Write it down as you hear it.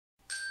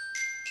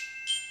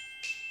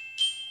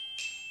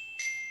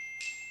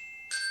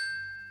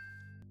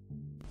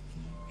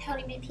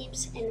Howdy my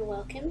peeps and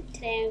welcome.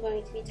 Today I'm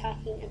going to be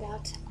talking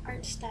about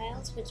art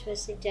styles, which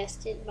was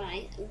suggested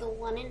by the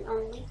one and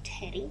only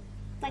Teddy.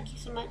 Thank you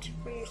so much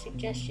for your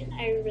suggestion.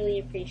 I really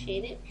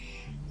appreciate it,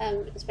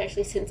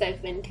 especially since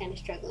I've been kind of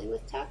struggling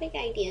with topic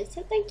ideas,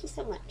 so thank you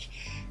so much.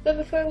 But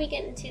before we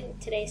get into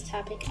today's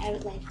topic, I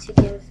would like to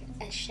give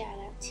a shout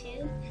out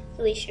to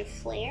Felicia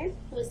Flair,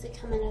 who was the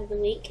comment of the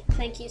week.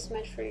 Thank you so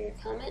much for your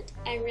comment.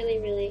 I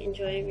really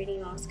enjoy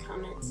reading y'all's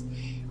comments.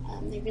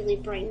 They really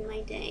brighten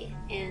my day,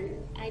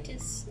 and I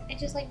just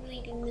like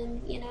reading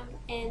them, you know.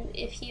 And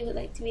if you would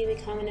like to be the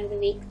comment of the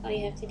week, all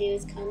you have to do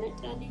is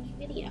comment on any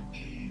video.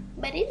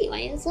 But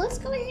anyways, let's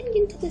go ahead and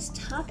get into this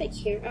topic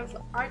here of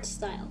art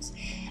styles.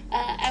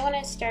 I want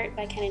to start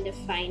by kind of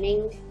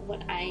defining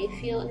what I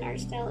feel an art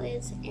style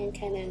is, and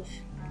kind of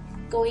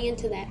going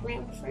into that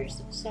realm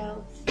first.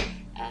 So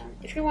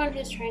if you're one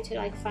who's trying to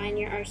like find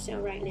your art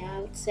style right now, I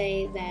would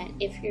say that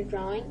if you're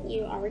drawing,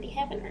 you already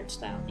have an art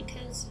style,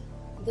 because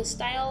the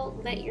style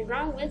that you're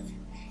drawing with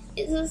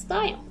is a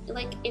style.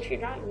 Like, if you're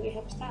drawing, you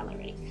have a style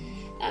already.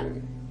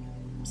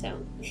 So,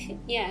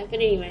 yeah, but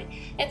anyway,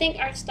 I think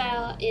art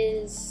style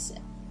is,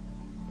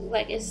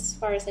 like, as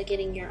far as, like,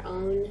 getting your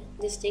own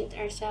distinct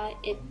art style,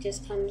 it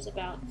just comes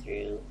about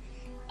through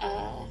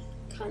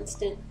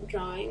constant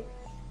drawing.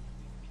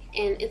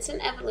 And it's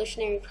an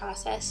evolutionary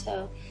process,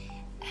 so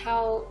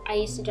how I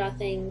used to draw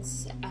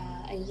things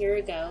a year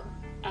ago,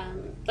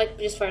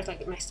 like, as far as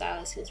like my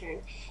style is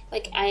concerned,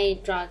 like, I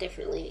draw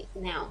differently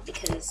now,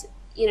 because,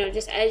 you know,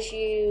 just as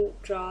you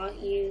draw,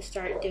 you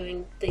start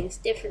doing things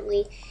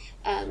differently,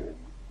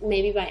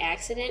 maybe by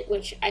accident,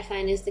 which I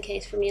find is the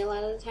case for me a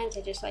lot of the times.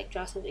 I just like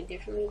draw something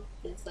differently,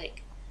 and it's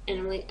like, and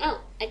I'm like,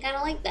 oh, I kind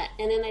of like that,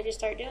 and then I just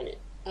start doing it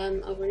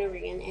over and over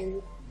again,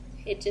 and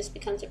it just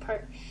becomes a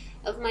part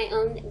of my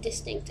own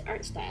distinct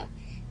art style.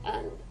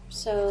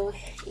 So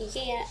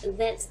yeah,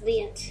 that's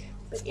that.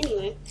 But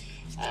anyway,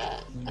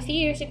 a few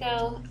years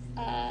ago,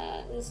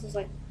 this was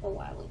like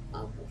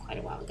quite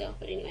a while ago,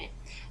 but anyway,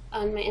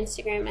 on my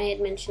Instagram I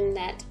had mentioned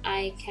that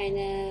I kind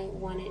of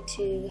wanted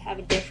to have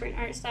a different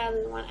art style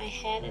than the one I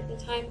had at the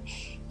time,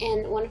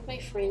 and one of my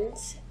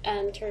friends,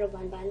 Turtle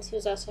Bun Buns,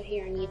 who's also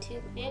here on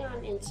YouTube and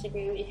on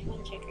Instagram if you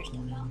want to check her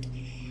stuff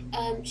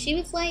out, she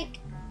was like,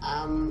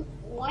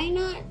 why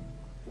not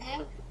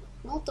have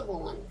multiple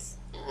ones?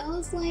 And I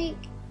was like,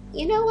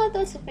 you know what,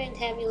 that's a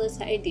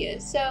fantabulous idea.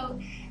 So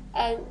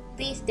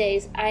these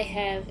days I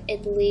have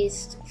at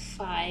least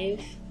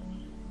 5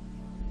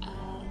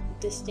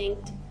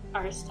 distinct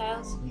art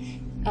styles.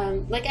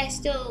 Like, I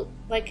still,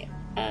 like,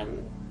 how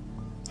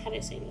do I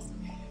say this?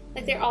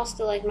 Like, they're all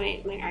still like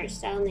my art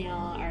style, and they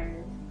all are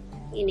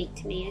unique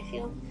to me, I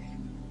feel.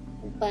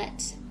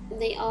 But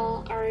they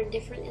all are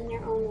different in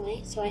their own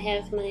way. So I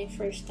have my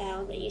first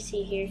style that you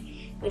see here,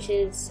 which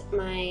is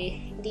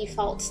my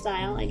default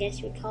style, I guess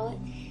you would call it.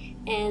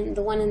 And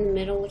the one in the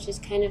middle, which is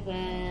kind of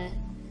a,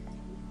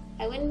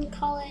 I wouldn't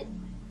call it,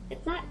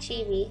 it's not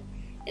chibi.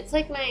 It's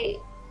like my,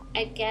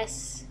 I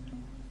guess,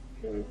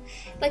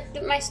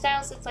 like my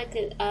styles, it's like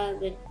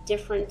the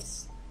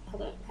difference, how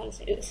to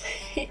say this?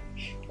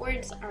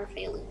 Words are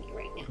failing me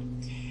right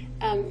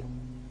now.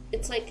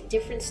 It's like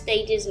different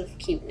stages of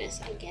cuteness,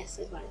 I guess,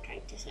 is what I'm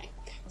trying to say.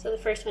 So the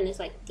first one is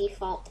like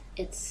default.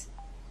 It's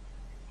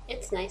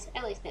nice.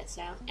 I like that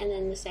style. And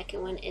then the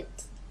second one,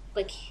 it's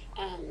like,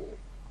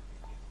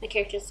 my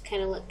characters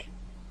kind of look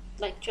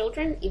like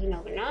children, even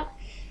though they're not,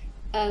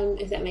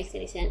 if that makes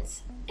any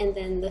sense. And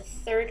then the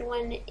third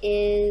one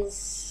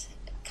is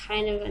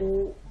kind of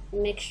a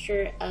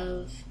mixture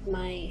of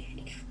my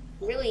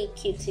really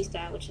cutesy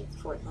style, which is the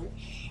fourth one,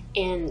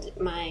 and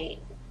my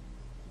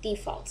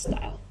default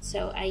style.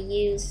 So I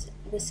use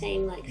the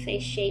same like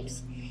face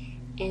shapes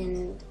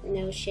and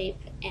nose shape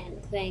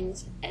and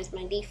things as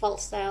my default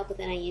style, but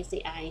then I use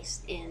the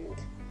eyes and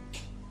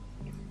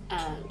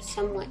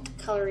somewhat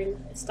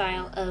coloring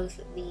style of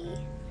the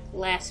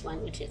last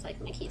one, which is like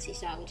my cutesy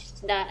style, which is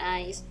dot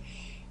eyes,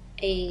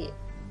 a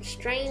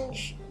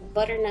strange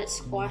butternut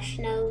squash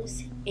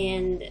nose,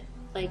 and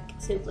like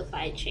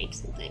simplified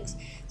shapes and things.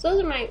 So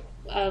those are my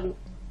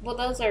well,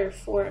 those are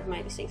 4 of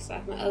my distinct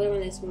styles. My other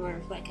one is more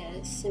of like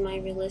a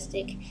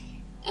semi-realistic,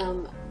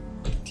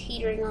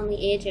 teetering on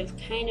the edge of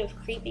kind of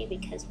creepy,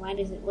 because why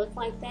does it look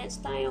like that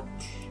style.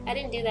 I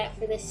didn't do that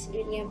for this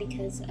video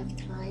because of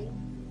time.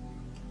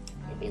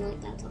 It'd be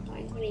like that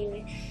sometimes, but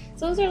anyway.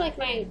 So those are like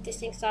my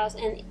distinct styles,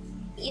 and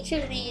each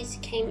of these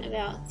came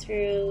about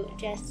through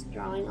just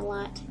drawing a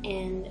lot,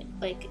 and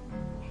like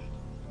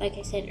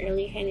I said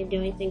earlier, kind of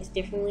doing things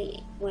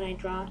differently when I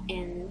draw,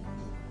 and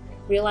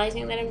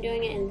realizing that I'm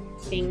doing it, and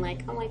being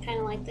like, oh, I kind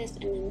of like this,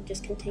 and then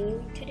just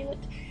continuing to do it.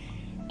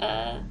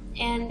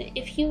 And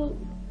if you,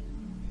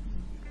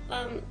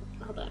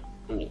 hold on,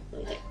 let me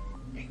think.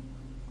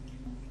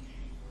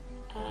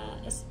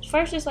 As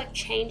far as just like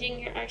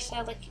changing your art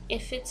style, like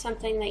if it's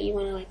something that you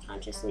want to like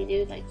consciously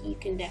do, like you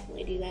can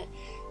definitely do that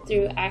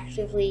through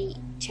actively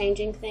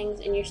changing things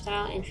in your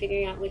style and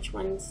figuring out which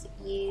ones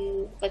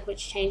you like,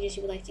 which changes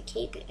you would like to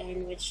keep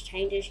and which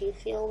changes you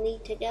feel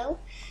need to go.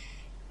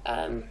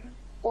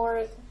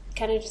 Or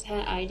kind of just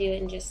how I do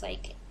it, and just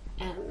like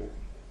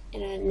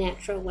in a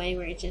natural way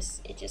where it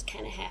just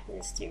kind of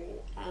happens through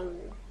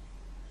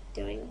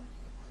doing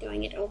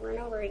it over and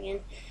over again.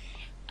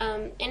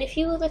 And if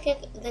you look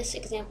at this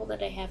example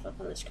that I have up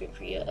on the screen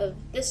for you,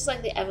 this is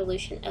like the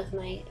evolution of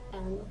my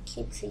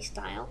cutesy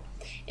style.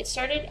 It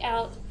started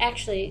out,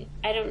 actually,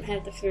 I don't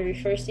have the very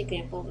first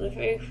example. The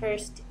very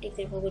first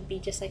example would be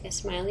just like a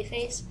smiley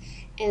face,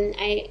 and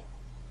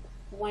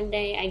one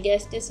day I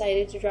guess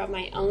decided to draw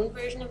my own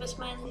version of a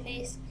smiley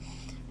face,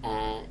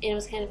 and it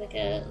was kind of like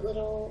a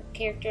little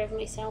character of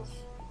myself.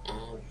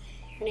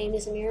 Her name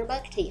is Amira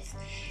Buckteeth.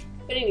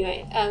 But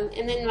anyway,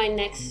 and then my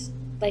next,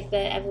 like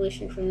the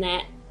evolution from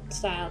that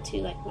style to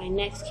like my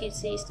next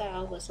cutesy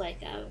style was like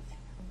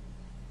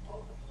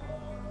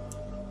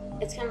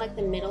it's kind of like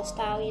the middle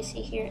style you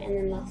see here, and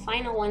then the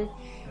final one,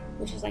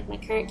 which is like my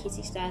current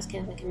cutesy style, is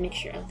kind of like a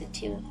mixture of the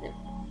two of them.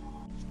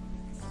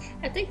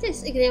 I think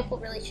this example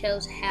really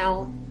shows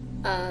how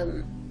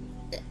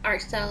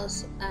art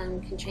styles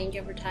can change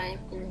over time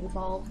and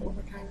evolve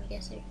over time, I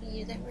guess if you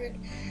use that word.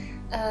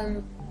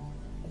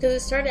 Because it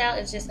started out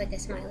as just like a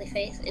smiley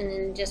face, and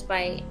then just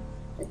by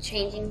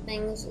changing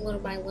things little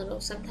by little,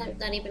 sometimes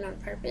not even on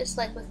purpose.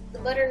 Like with the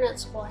butternut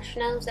squash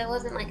nose, that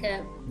wasn't like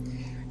a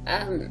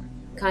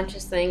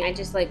conscious thing. I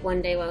just like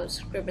one day while I was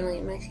scribbling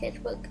in my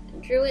sketchbook,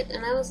 drew it,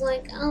 and I was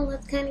like, oh,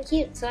 that's kind of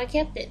cute, so I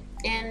kept it,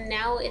 and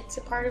now it's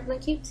a part of my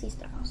cutesy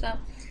style. So,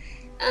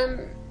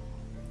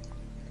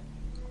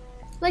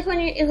 like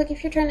when you're like,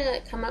 if you're trying to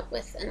come up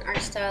with an art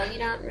style, you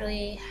don't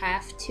really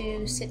have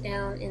to sit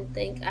down and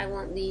think, I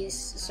want these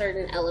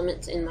certain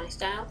elements in my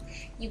style.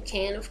 You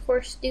can, of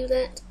course, do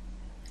that.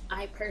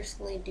 I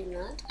personally do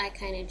not. I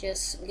kind of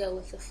just go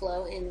with the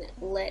flow and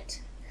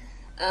let,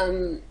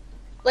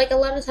 like a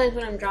lot of times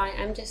when I'm drawing,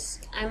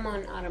 I'm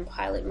on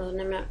autopilot mode,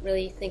 and I'm not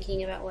really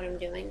thinking about what I'm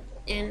doing.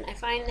 And I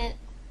find that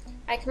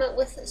I come up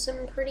with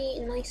some pretty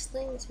nice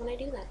things when I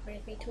do that, for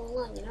every tool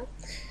along, you know?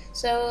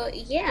 So,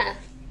 yeah.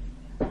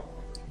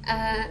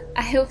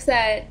 I hope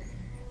that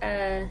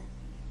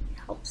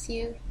helps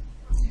you.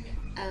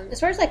 As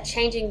far as like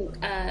changing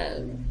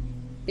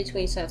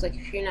between styles, like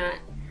if you're not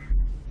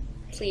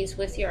pleased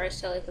with your art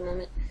style at the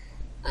moment,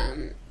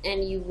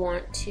 and you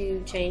want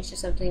to change to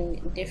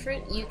something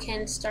different, you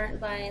can start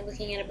by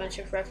looking at a bunch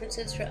of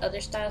references for other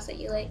styles that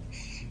you like,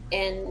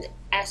 and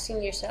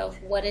asking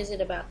yourself, what is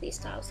it about these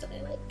styles that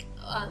I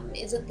like?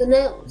 Is it the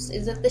nose?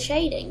 Is it the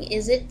shading?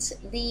 Is it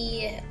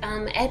the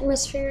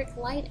atmospheric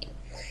lighting?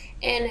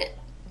 And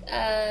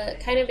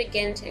kind of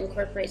begin to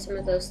incorporate some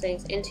of those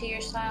things into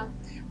your style.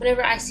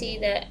 Whenever I see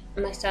that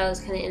my style is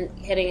kind of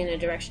heading in a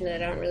direction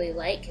that I don't really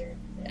like,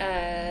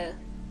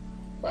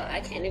 well,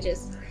 I kind of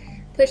just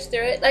push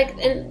through it. Like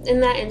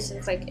in that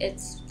instance, like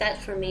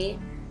that for me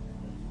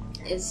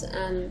is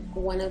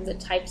one of the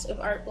types of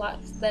art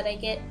blocks that I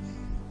get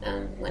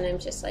when I'm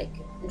just like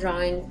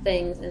drawing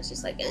things, and it's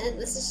just like,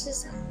 this is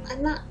just,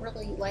 I'm not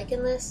really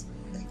liking this.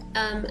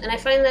 And I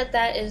find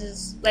that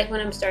is like when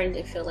I'm starting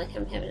to feel like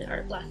I'm having an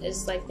art block,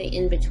 is like the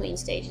in-between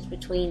stages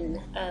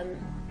between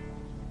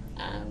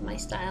my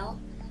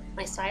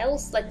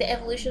styles, like the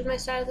evolution of my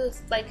styles,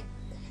 is like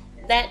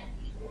that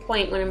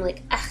point when I'm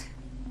like,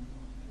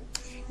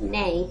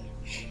 nay.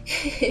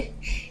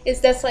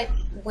 That's like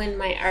when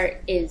my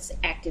art is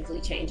actively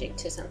changing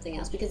to something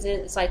else, because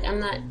it's like I'm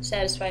not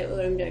satisfied with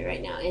what I'm doing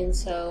right now, and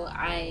so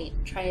I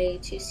try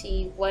to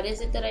see what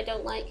is it that I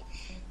don't like,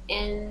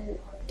 and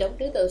don't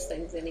do those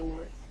things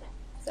anymore.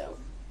 So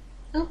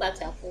I hope that's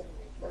helpful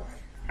with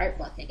art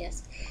block, I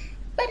guess.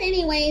 But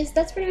anyways,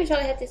 that's pretty much all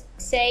I have to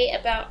say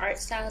about art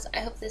styles. I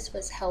hope this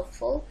was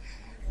helpful.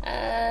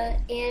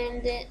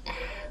 And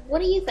what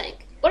do you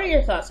think? What are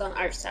your thoughts on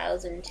art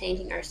styles and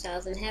changing art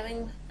styles and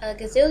having a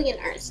gazillion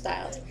art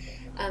styles?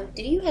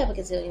 Do you have a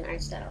gazillion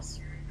art styles?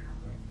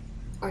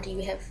 Or do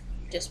you have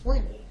just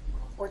one?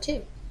 Or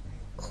two?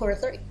 Or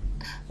three?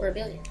 Or a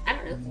billion? I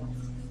don't know.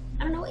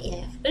 I don't know what you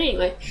have. But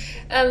anyway,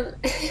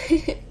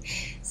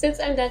 since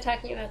I'm done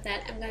talking about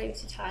that, I'm going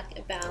to talk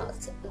about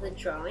the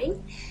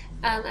drawing.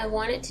 I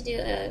wanted to do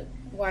a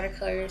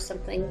watercolor or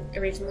something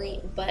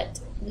originally, but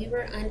we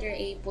were under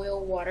a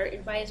boil water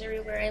advisory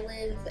where I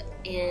live,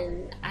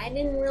 and I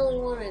didn't really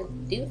want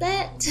to do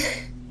that.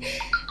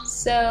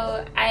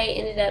 So I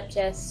ended up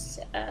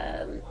just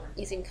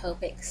using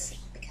Copics,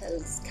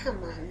 because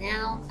come on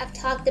now, I've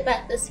talked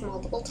about this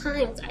multiple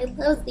times. I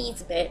love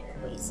these bad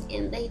boys,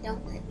 and they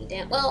don't let me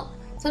down. Well,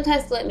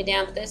 sometimes they let me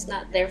down, but that's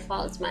not their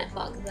fault, it's my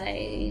fault, because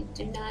I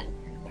do not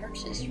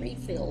purchase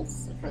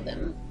refills for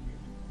them.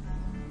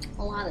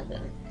 A lot of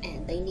them,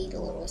 and they need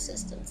a little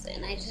assistance,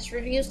 and I just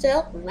refuse to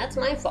help them. That's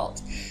my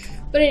fault.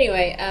 But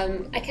anyway,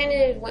 I kind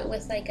of went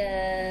with like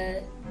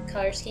a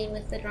color scheme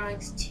with the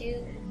drawings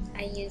too.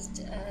 I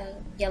used a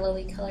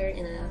yellowy color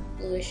and a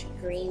bluish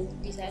green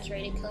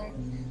desaturated color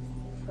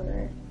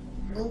for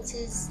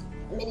Lindsay's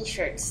mini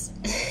shirts.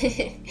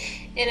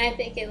 And I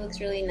think it looks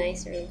really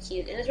nice and really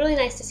cute, and it's really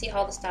nice to see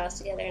all the styles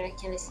together, and I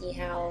kind of see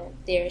how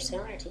they're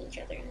similar to each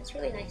other, and it's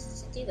really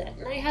nice to do that,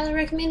 and I highly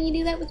recommend you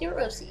do that with your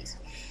OCs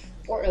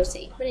or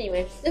OC. But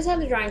anyway, this is how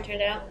the drawing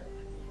turned out.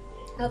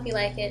 I hope you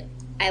like it.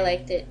 I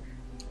liked it.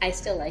 I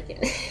still like it.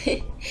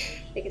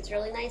 I think it's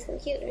really nice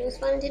and cute and it was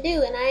fun to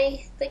do, and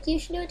I think you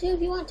should do it too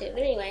if you want to. But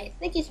anyway,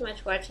 thank you so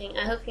much for watching.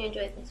 I hope you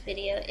enjoyed this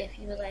video. If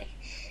you would like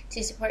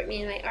to support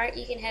me in my art,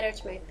 you can head over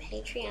to my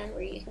Patreon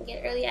where you can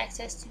get early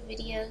access to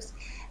videos,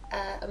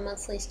 a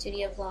monthly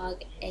studio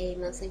vlog, a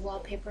monthly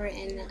wallpaper,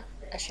 and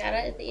a shout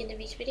out at the end of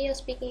each video.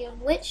 Speaking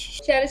of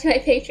which, shout out to my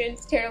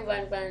patrons, Turtle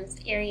Bun Buns,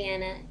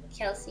 Ariana,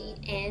 Kelsey,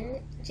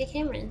 and J.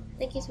 Cameron.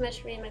 Thank you so much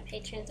for being my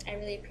patrons. I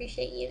really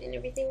appreciate you and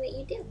everything that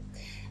you do.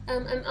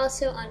 I'm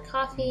also on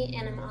Coffee,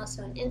 and I'm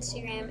also on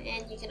Instagram,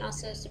 and you can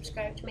also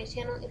subscribe to my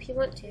channel if you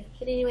want to.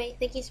 But anyway,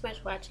 thank you so much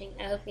for watching.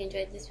 I hope you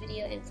enjoyed this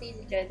video, and please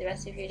enjoy the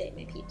rest of your day,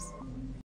 my peeps.